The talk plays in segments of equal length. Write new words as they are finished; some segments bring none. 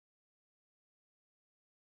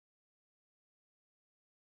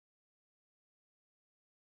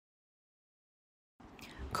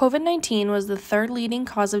COVID-19 was the third leading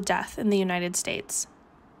cause of death in the United States.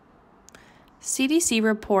 CDC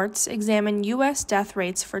reports examine U.S. death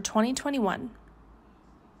rates for 2021.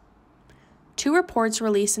 Two reports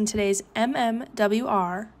released in today's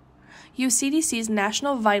MMWR use CDC's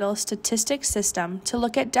National Vital Statistics System to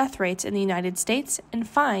look at death rates in the United States and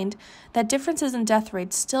find that differences in death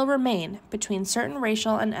rates still remain between certain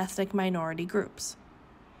racial and ethnic minority groups.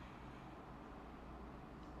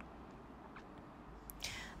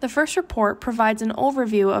 The first report provides an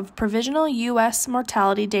overview of provisional U.S.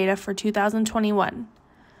 mortality data for 2021,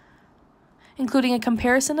 including a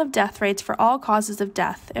comparison of death rates for all causes of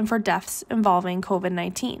death and for deaths involving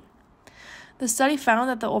COVID-19. The study found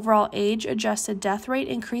that the overall age-adjusted death rate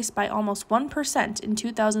increased by almost 1% in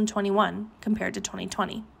 2021 compared to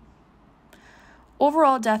 2020.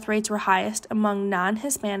 Overall death rates were highest among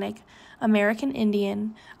non-Hispanic, American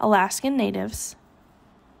Indian, Alaskan Natives,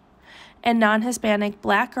 and non-Hispanic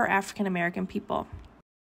Black or African American people.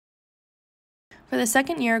 For the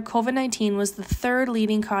second year, COVID-19 was the third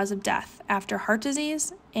leading cause of death after heart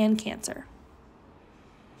disease and cancer.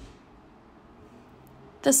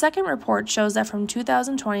 The second report shows that from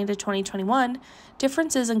 2020 to 2021,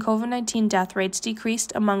 differences in COVID-19 death rates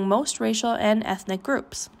decreased among most racial and ethnic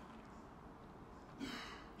groups.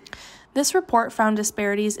 This report found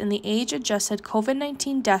disparities in the age-adjusted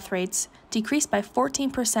COVID-19 death rates decreased by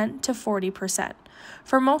 14% to 40%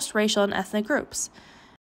 for most racial and ethnic groups,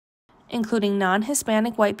 including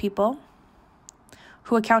non-Hispanic white people,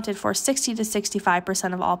 who accounted for 60 to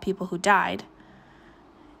 65% of all people who died,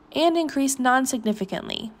 and increased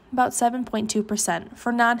non-significantly, about 7.2%,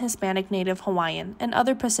 for non-Hispanic Native Hawaiian and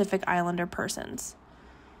other Pacific Islander persons,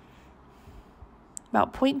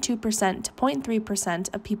 about 0.2% to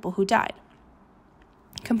 0.3% of people who died,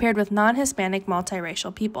 compared with non-Hispanic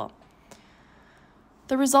multiracial people.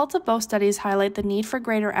 The results of both studies highlight the need for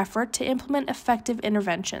greater effort to implement effective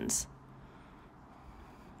interventions.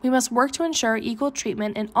 We must work to ensure equal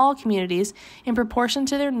treatment in all communities in proportion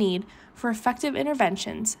to their need for effective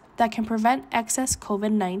interventions that can prevent excess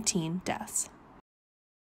COVID-19 deaths.